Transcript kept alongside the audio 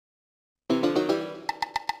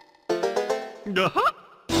Hello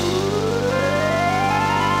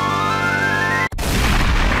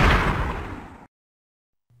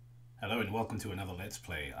and welcome to another Let's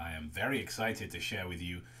Play. I am very excited to share with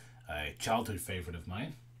you a childhood favourite of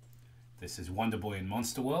mine. This is Wonder Boy in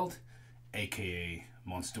Monster World, aka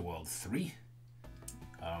Monster World 3.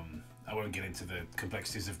 I won't get into the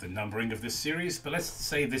complexities of the numbering of this series, but let's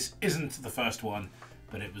say this isn't the first one,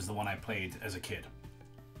 but it was the one I played as a kid.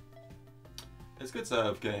 It's good to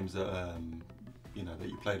have games that you know, that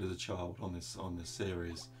you played as a child on this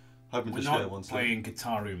series. Hoping to share one. We're not playing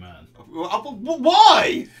Guitaru Man.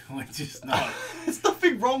 Why? We're just not. There's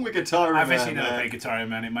nothing wrong with Guitaru Man. I've actually never played Guitaru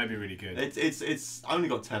Man. It might be really good. It's only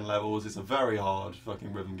got 10 levels. It's a very hard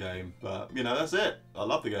fucking rhythm game, but you know, that's it. I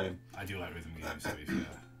love the game. I do like rhythm games, to be fair.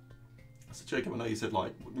 So Jacob, I know you said,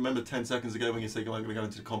 like, remember 10 seconds ago when you said I'm going to go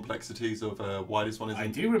into the complexities of why this one is. I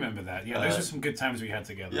do remember that. Yeah, those were some good times we had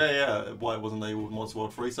together. Yeah. Why it wasn't labelled Monster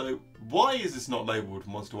World 3. So why is this not labelled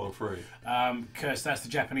Monster World 3? Because that's the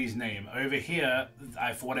Japanese name. Over here,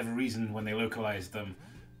 for whatever reason, when they localized them,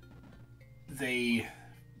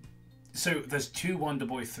 So there's two Wonder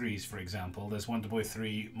Boy 3s, for example. There's Wonder Boy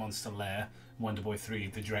 3 Monster Lair, Wonder Boy 3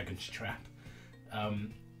 The Dragon's Trap.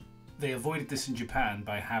 They avoided this in Japan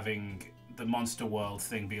by having the Monster World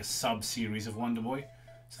thing be a sub-series of Wonder Boy.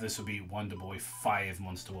 So this would be Wonder Boy 5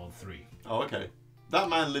 Monster World 3. Oh, okay. That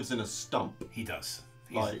man lives in a stump. He does.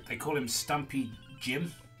 Like... They call him Stumpy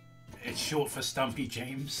Jim. It's short for Stumpy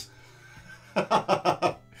James.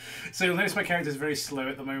 So you'll notice my character is very slow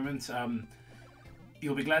at the moment.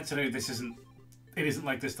 You'll be glad to know it isn't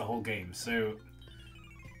like this the whole game. So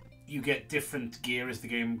you get different gear as the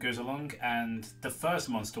game goes along, and the first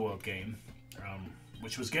Monster World game,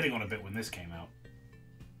 which was getting on a bit when this came out,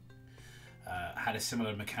 had a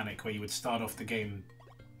similar mechanic where you would start off the game.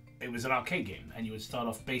 It was an arcade game, and you would start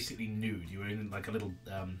off basically nude. You were in like a little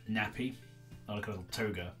nappy, not like a little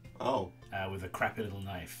toga. Oh. With a crappy little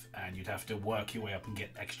knife, and you'd have to work your way up and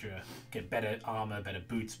get better armor, better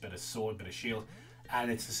boots, better sword, better shield, and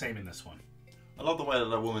it's the same in this one. I love the way that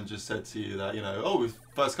that woman just said to you that, you know, oh,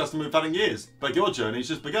 first customer we've had in years, but your journey's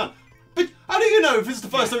just begun. But how do you know if it's the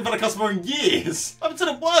first time we've had a customer in years? I haven't said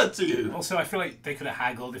a word to you. Also, I feel like they could have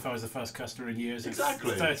haggled if I was the first customer in years.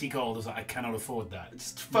 Exactly. 30 gold. I was like, I cannot afford that.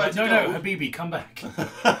 It's 30 no, gold. no, Habibi, come back.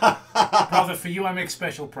 Brother, for you I make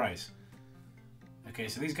special price. Okay,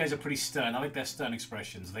 so these guys are pretty stern. I like their stern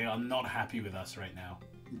expressions. They are not happy with us right now.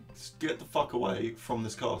 Just get the fuck away from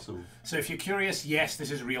this castle. So if you're curious, yes, this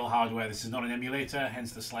is real hardware. This is not an emulator,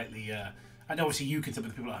 hence the slightly... and obviously you can tell the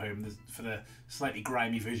people at home, for the slightly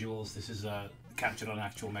grimy visuals, this is captured on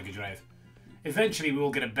actual Mega Drive. Eventually we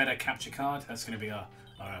will get a better capture card. That's going to be our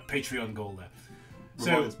Patreon goal there.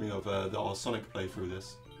 Reminds me of our Sonic playthrough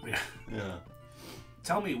this. Yeah. Yeah.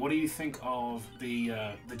 Tell me, what do you think of the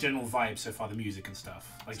general vibe so far, the music and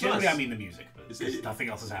stuff? Like, It's generally, nice. I mean the music, but nothing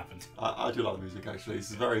else has happened. I do like the music, actually. This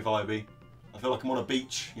is very vibey. I feel like I'm on a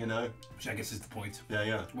beach, you know? Which I guess is the point.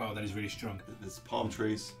 Yeah. Well, that is really strong. There's palm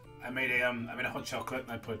trees. I made a hot chocolate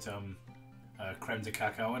and I put creme de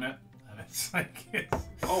cacao in it, and it's like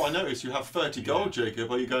Oh, I noticed you have 30 gold, Jacob.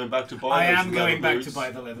 Are you going back to buy? I those am going leather back boots? to buy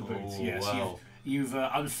the leather boots. Oh, yes, wow. you've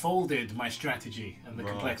unfolded my strategy and the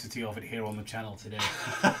complexity of it here on the channel today.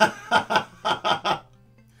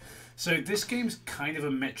 So this game's kind of a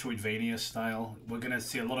Metroidvania style. We're gonna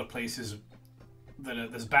see a lot of places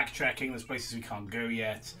there's backtracking. There's places we can't go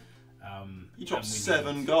yet. You dropped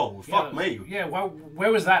 7 gold. Fuck me. Yeah. Well,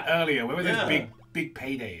 where was that earlier? Where were those big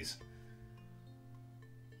paydays?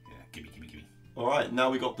 Yeah. Gimme. All right. Now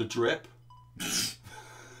we got the drip.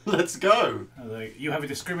 Let's go. Like, you have a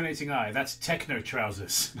discriminating eye. That's techno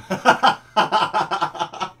trousers. These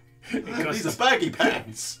are baggy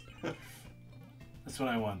pants. That's what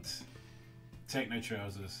I want. Techno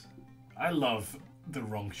trousers. I love The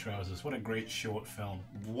Wrong Trousers. What a great short film.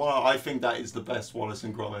 Wow, I think that is the best Wallace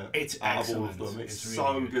and Gromit out of all of them. It's really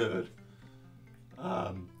so good.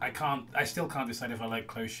 I still can't decide if I like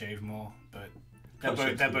Close Shave more, but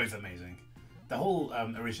they're both amazing. The whole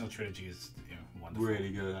original trilogy is wonderful. Really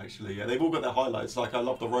good, actually. Yeah, they've all got their highlights. Like, I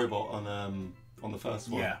love the robot on the first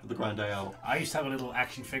one, the Grand Day Out. I used to have a little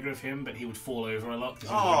action figure of him, but he would fall over a lot because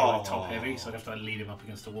he was really, like, top heavy, so I'd have to lead him up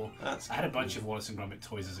against the wall. I had a bunch of Wallace and Gromit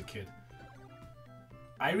toys as a kid.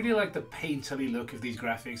 I really like the painterly look of these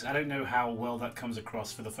graphics. I don't know how well that comes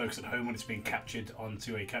across for the folks at home when it's being captured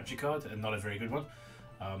onto a capture card, and not a very good one.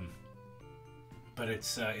 But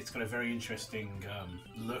it's got a very interesting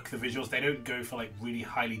look. The visuals, they don't go for like really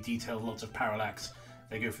highly detailed, lots of parallax.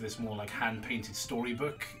 They go for this more like hand-painted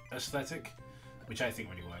storybook aesthetic, which I think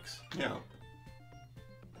really works. Yeah.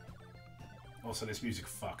 Also, this music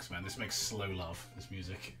fucks, man. This makes slow love, this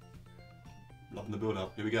music. Loving the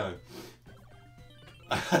build-up. Here we go.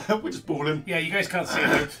 We're just balling. Yeah, you guys can't see it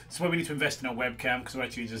though. That's why we need to invest in our webcam, because we're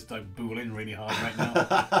actually just like booling really hard right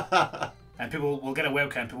now. And people will get a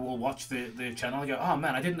webcam, people will watch the channel and go, oh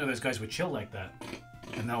man, I didn't know those guys were chill like that.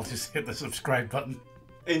 And they'll just hit the subscribe button.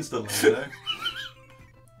 Instantly, you know?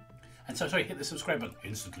 And so, sorry, hit the subscribe button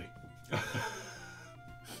instantly.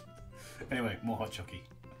 Anyway, more hot chocky.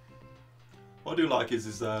 What I do like is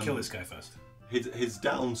kill this guy first. His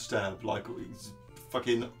down stab, like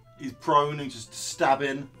he's prone and just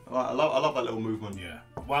stabbing. I love that little movement. Yeah.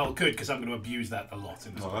 Well, good, because I'm going to abuse that a lot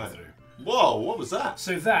in this playthrough. Whoa, what was that?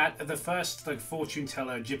 So that, the first like fortune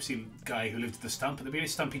teller gypsy guy who lived at the stump at the beginning,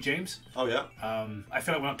 Stumpy James. Oh yeah. I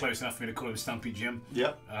feel like we're not close enough for me to call him Stumpy Jim.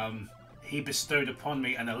 Yeah. He bestowed upon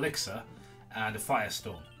me an elixir and a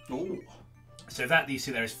firestorm. Ooh. So that you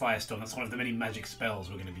see there is firestorm. That's one of the many magic spells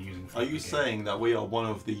we're going to be using. Are you saying that we are one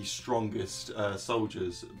of the strongest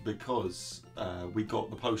soldiers because we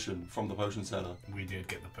got the potion from the potion seller? We did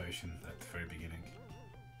get the potion at the very beginning.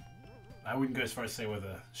 I wouldn't go as far as say we're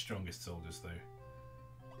the strongest soldiers, though.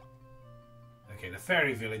 Okay, the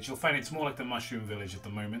fairy village. You'll find it's more like the mushroom village at the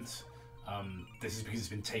moment. This is because it's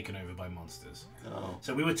been taken over by monsters. Oh.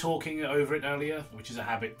 So we were talking over it earlier, which is a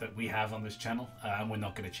habit that we have on this channel, and we're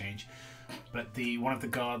not going to change. But one of the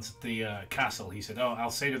guards at the castle, he said, "Oh,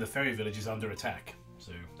 I'll say to the fairy village is under attack."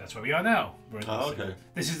 So that's where we are now. Okay.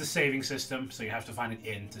 This is the saving system, so you have to find an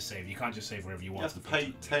inn to save. You can't just save wherever you want. You have to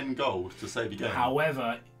pay 10 gold to save your game.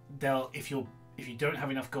 However, if you don't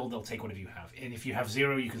have enough gold, they'll take whatever you have, and if you have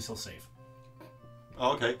 0, you can still save.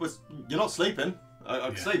 Oh, okay. Well, you're not sleeping.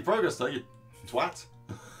 I save progress though, you twat.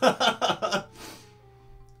 I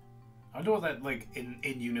wonder what that like in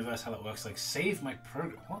universe how that works. Like save my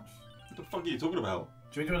progress. What? What the fuck are you talking about?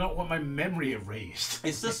 Do you not want my memory erased?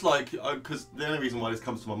 It's just like because the only reason why this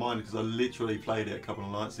comes to my mind is because I literally played it a couple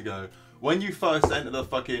of nights ago. When you first enter the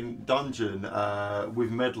fucking dungeon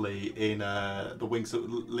with Medley in the Wind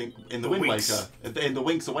Waker, in the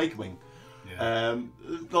Wink's Awakening,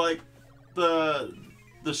 like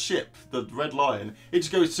the ship, the Red Lion, it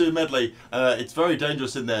just goes to Medley. It's very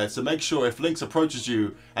dangerous in there, so make sure if Lynx approaches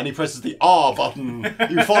you and he presses the R button,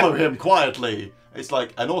 you follow him quietly. It's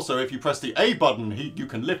like, and also if you press the A button, you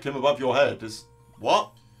can lift him above your head. It's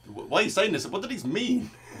what? Why are you saying this? What do these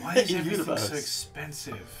mean? Why is everything so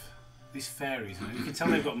expensive? These fairies, man. You can tell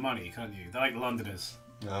they've got money, can't you? They're like Londoners.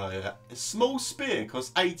 Oh yeah. A small spear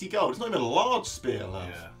costs 80 gold. It's not even a large spear, love.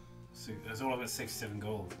 Yeah. So there's all about 67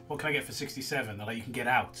 gold. What can I get for 67? They're like, you can get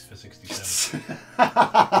out for 67.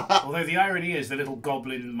 Although the irony is the little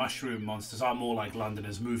goblin mushroom monsters are more like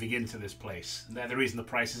Londoners moving into this place. They're the reason the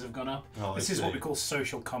prices have gone up. Oh, this is what we call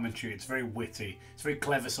social commentary. It's very witty. It's very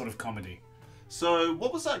clever sort of comedy. So,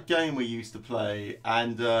 what was that game we used to play?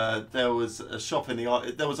 And there was a shop in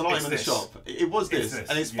the... There was an item in the shop. It was this.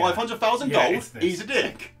 And it's 500,000 gold. He's a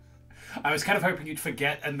dick. I was kind of hoping you'd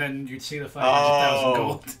forget and then you'd see the 500,000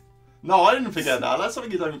 gold. No, I didn't forget that. That's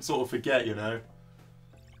something you don't sort of forget, you know.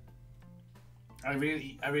 I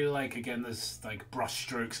really like, again, there's like brush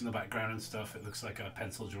strokes in the background and stuff. It looks like a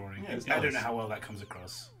pencil drawing. Yeah, I don't know how well that comes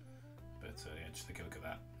across. But yeah, just take a look at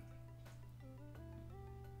that.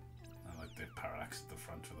 I like the parallax at the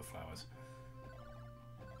front for the flowers.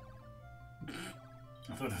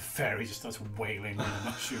 I thought the fairy just starts wailing on the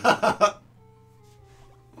mushroom.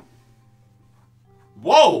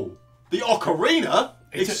 Whoa! The ocarina?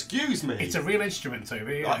 Excuse me. It's a real instrument,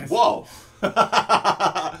 Toby. Like, whoa!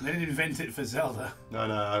 They didn't invent it for Zelda. No,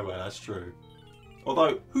 well, that's true.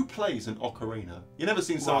 Although, who plays an ocarina? You never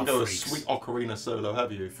seen someone go freaks. a sweet ocarina solo,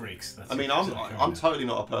 have you? Freaks. I mean, I'm totally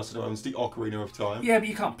not a person who owns the Ocarina of Time. Yeah, but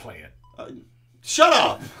you can't play it. Shut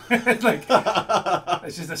up! Like,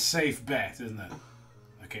 it's just a safe bet, isn't it?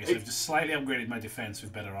 Okay, so I've just slightly upgraded my defense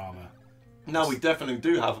with better armor. No, we definitely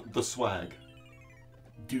do have the swag.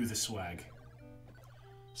 Do the swag.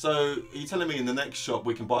 So, are you telling me in the next shop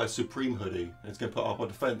we can buy a Supreme hoodie and it's going to put up our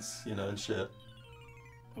defense, you know, and shit?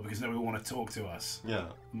 Well, because nobody will want to talk to us. Yeah.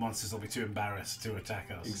 The monsters will be too embarrassed to attack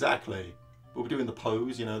us. Exactly. We'll be doing the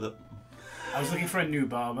pose, you know, that... I was looking for a new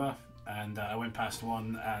barber, and I went past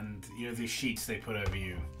one, and, you know, these sheets they put over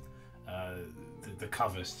you, the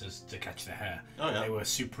covers to catch the hair. Oh, yeah. They were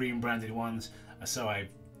Supreme branded ones, so I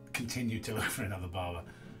continued to look for another barber.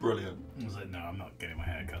 Brilliant. I was like, no, I'm not getting my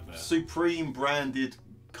hair cut there. Supreme branded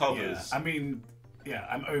covers. Yeah, I mean, yeah,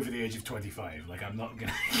 I'm over the age of 25. Like, I'm not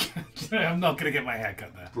gonna get my hair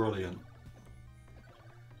cut there. Brilliant.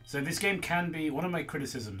 So this game can be one of my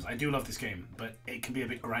criticisms. I do love this game, but it can be a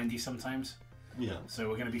bit grindy sometimes. Yeah. So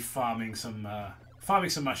we're going to be farming some farming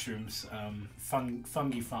some mushrooms,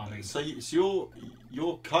 fungi farming. So,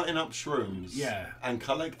 you're cutting up shrooms, Yeah. and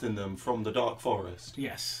collecting them from the dark forest.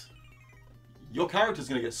 Yes. Your character's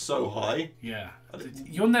gonna get so high. Yeah.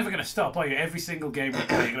 You're never going to stop, are you? Every single game you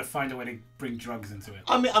play, you're going to find a way to bring drugs into it.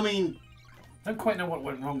 I mean, I don't quite know what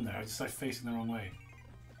went wrong there. I just started facing the wrong way.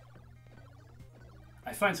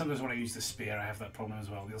 I find sometimes when I use the spear, I have that problem as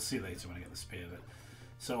well. You'll see later when I get the spear that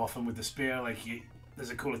so often with the spear, like there's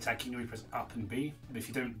a cool attack you can press up and B, but if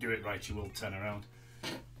you don't do it right, you will turn around.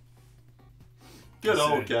 good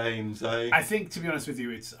old games, eh? I think, to be honest with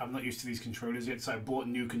you, I'm not used to these controllers yet, so I bought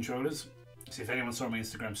new controllers. So if anyone saw my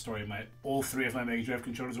Instagram story, all 3 of my Mega Drive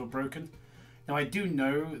controllers were broken. Now I do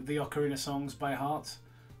know the Ocarina songs by heart,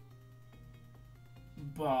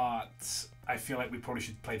 but I feel like we probably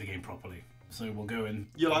should play the game properly. So we'll go and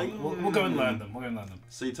we'll go and learn them. We'll go and learn them.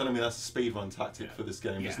 So you're telling me that's a speedrun tactic for this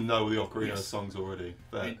game? Just know the Ocarina songs already.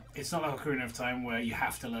 It's not like Ocarina of Time where you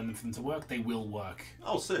have to learn them for them to work. They will work.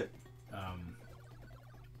 Oh, sick.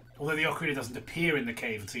 Although the Ocarina doesn't appear in the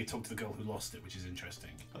cave until you talk to the girl who lost it, which is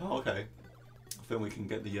interesting. Oh, okay. I think we can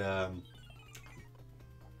get the.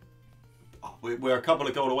 We're a couple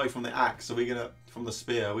of gold away from the axe. Are we gonna from the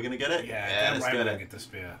spear? Are we gonna get it? Yeah, let's get the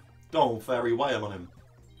spear. Don't fairy whale on him.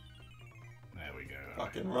 There we go.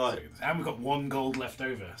 Fucking right. And we've got 1 gold left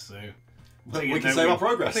over, so we can save our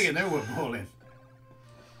progress. I think you know we're balling.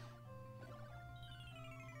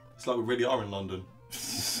 It's like we really are in London.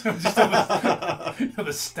 Just on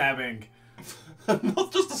the stabbing.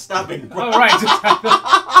 Not just a stabbing. Bro. Oh right.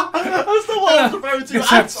 That's the one I was referring to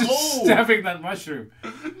at all. Stabbing that mushroom.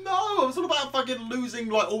 No, I was all about fucking losing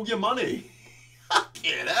like all your money.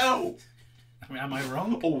 Fucking hell. I mean, am I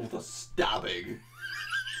wrong? Oh, the stabbing.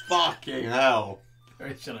 Fucking hell.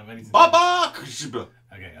 Very shut up. Baba!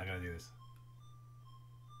 Okay, I gotta do this.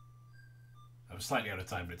 I'm slightly out of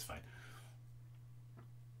time, but it's fine.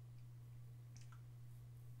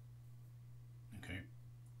 Okay.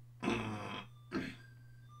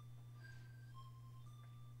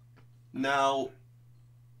 Now,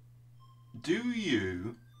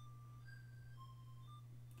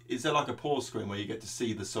 is there like a pause screen where you get to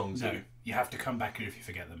see the songs? No, you have to come back here if you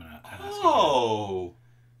forget them. Oh,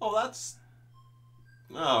 that's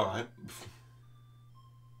all right.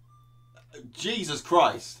 Jesus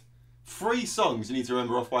Christ! 3 songs you need to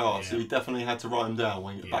remember off by heart, so you definitely had to write them down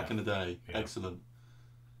back in the day. Yeah. Excellent.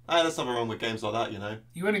 Hey, there's nothing wrong with games like that, you know.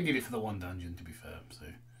 You only need it for the 1 dungeon, to be fair. So.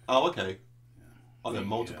 Oh, okay. Are there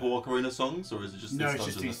multiple Ocarina songs, or is it just no? It's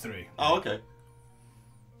just these 3. Oh, okay.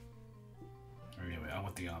 Anyway, I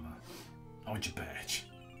want the armor. I want your badge.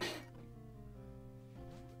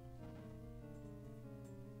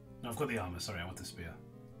 No, I've got the armor. Sorry, I want the spear.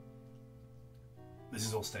 This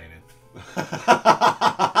is all staying in.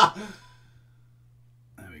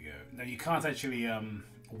 There we go. Now you can't actually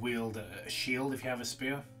wield a shield if you have a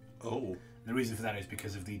spear. Oh. The reason for that is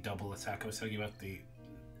because of the double attack I was telling you about.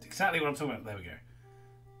 Exactly what I'm talking about. There we go.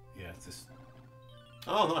 Yeah, it's this.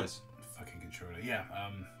 Oh, nice. Fucking controller. Yeah,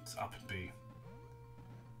 it's up and B.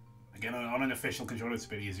 Again, on an official controller, it's a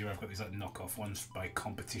bit easier. I've got these like knockoff ones by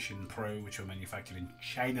Competition Pro, which were manufactured in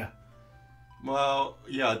China. Well,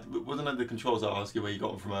 yeah, wasn't that the controls I asked you where you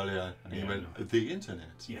got them from earlier? And you went, the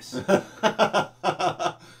internet. Yes.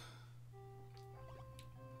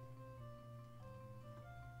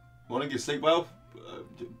 Morning, you sleep well?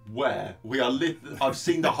 Where? We are lit. I've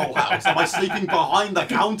seen the whole house. Am I sleeping behind the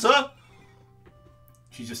counter?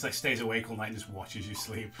 She just like stays awake all night and just watches you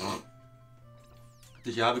sleep.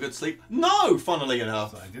 Did you have a good sleep? No, funnily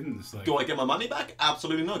enough. So I didn't. It's like... Do I get my money back?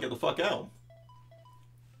 Absolutely not. Get the fuck out.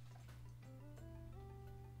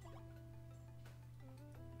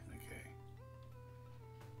 Okay.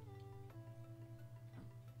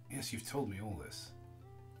 Yes, you've told me all this.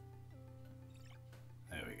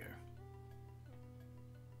 There we go.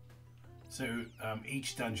 So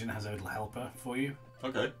each dungeon has a little helper for you.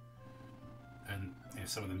 Okay. And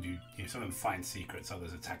some of them do. Some of them find secrets.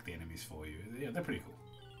 Others attack the enemies for you. Yeah, they're pretty cool.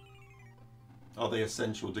 Are they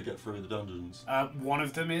essential to get through the dungeons? One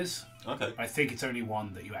of them is. Okay. I think it's only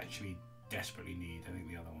one that you actually desperately need. I think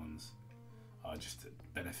the other ones are just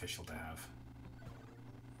beneficial to have.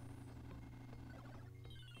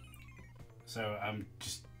 So I'm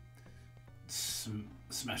just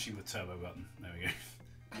smashing the turbo button. There we go.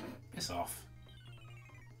 It's off.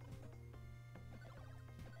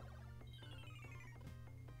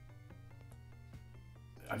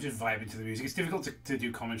 I'm just vibing to the music. It's difficult to do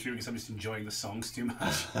commentary because I'm just enjoying the songs too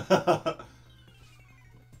much. The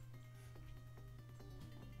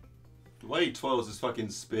way he twirls his fucking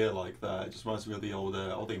spear like that, it just reminds me of the old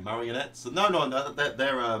marionettes. No,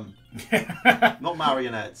 they're not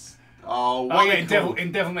marionettes. Oh, Oh yeah,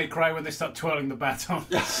 in Devil May Cry when they start twirling the baton.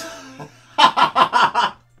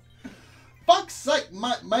 Fuck's sake,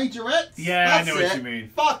 majorettes? Yeah, That's I know what you mean.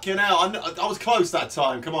 Fucking hell, I was close that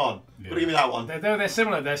time. Come on, gotta give me that one. They're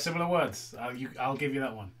similar. They're similar words. I'll give you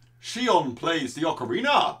that one. Shion plays the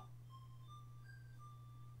ocarina.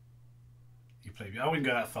 You play. I wouldn't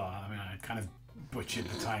go that far. I mean, I kind of butchered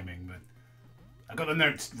the timing, but I got the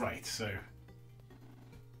notes right. So.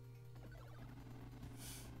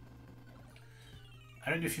 I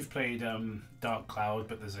don't know if you've played Dark Cloud,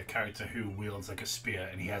 but there's a character who wields like a spear,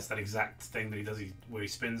 and he has that exact thing that he does where he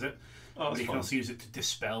spins it. Oh, but he fun. can also use it to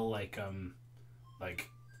dispel like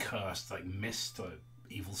cursed like mist or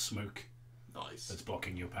evil smoke. Nice. That's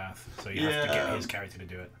blocking your path. So you have to get his character to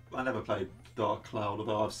do it. I never played Dark Cloud,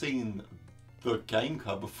 although I've seen the game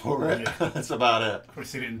cover for it. Yeah. That's about it. I've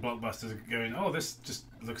seen it in blockbusters going, oh, this just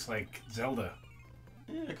looks like Zelda.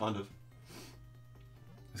 Yeah, kind of.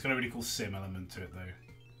 It's got a really cool sim element to it, though.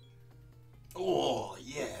 Oh,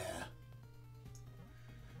 yeah.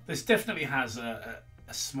 This definitely has a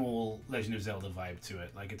small Legend of Zelda vibe to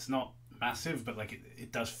it. Like, it's not massive, but like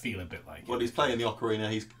it does feel a bit like Well, he's playing the ocarina,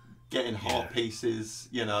 he's getting heart pieces,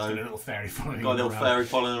 you know. Got a little fairy following him Got a little around. fairy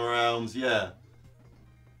following him around, yeah.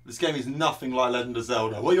 This game is nothing like Legend of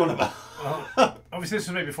Zelda. What are you on about? Well, obviously this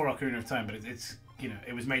was made before Ocarina of Time, but it's you know,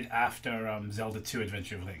 it was made after Zelda 2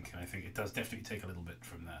 Adventure of Link, and I think it does definitely take a little bit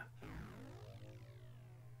from there.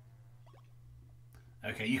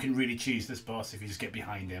 Okay, you can really cheese this boss if you just get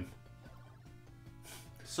behind him.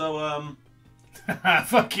 So,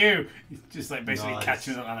 Fuck you! Just like basically Nice.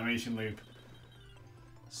 catching that animation loop.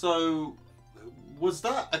 So, was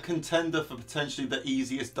that a contender for potentially the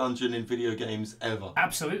easiest dungeon in video games ever?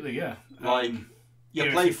 Absolutely, yeah. Like, you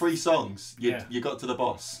yeah, played 3 songs, Yeah. you got to the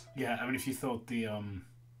boss. Yeah, I mean, if you thought the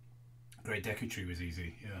Great Deku Tree was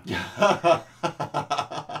easy, yeah.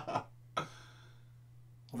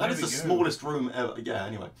 That is the smallest room ever. Yeah,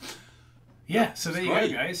 anyway. Yeah, so there you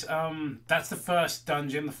great. go, guys. That's the first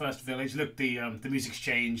dungeon, the first village. Look, the music's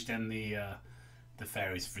changed and the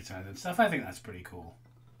fairies have returned and stuff. I think that's pretty cool.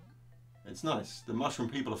 It's nice. The mushroom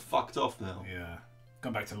people are fucked off now. Yeah,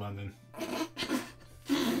 gone back to London.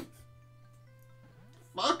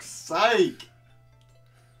 Fuck's sake!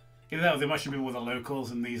 Either that or the mushroom people were the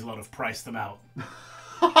locals and these lot have priced them out.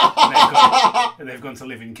 and they've gone to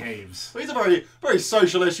live in caves. These are very, very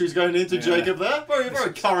social issues going into Yeah. Jacob there. Very,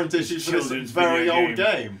 very current issues for this children's very video old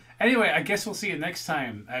game. Anyway, I guess we'll see you next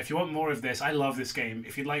time. If you want more of this, I love this game.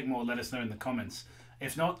 If you'd like more, let us know in the comments.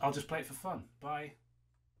 If not, I'll just play it for fun. Bye.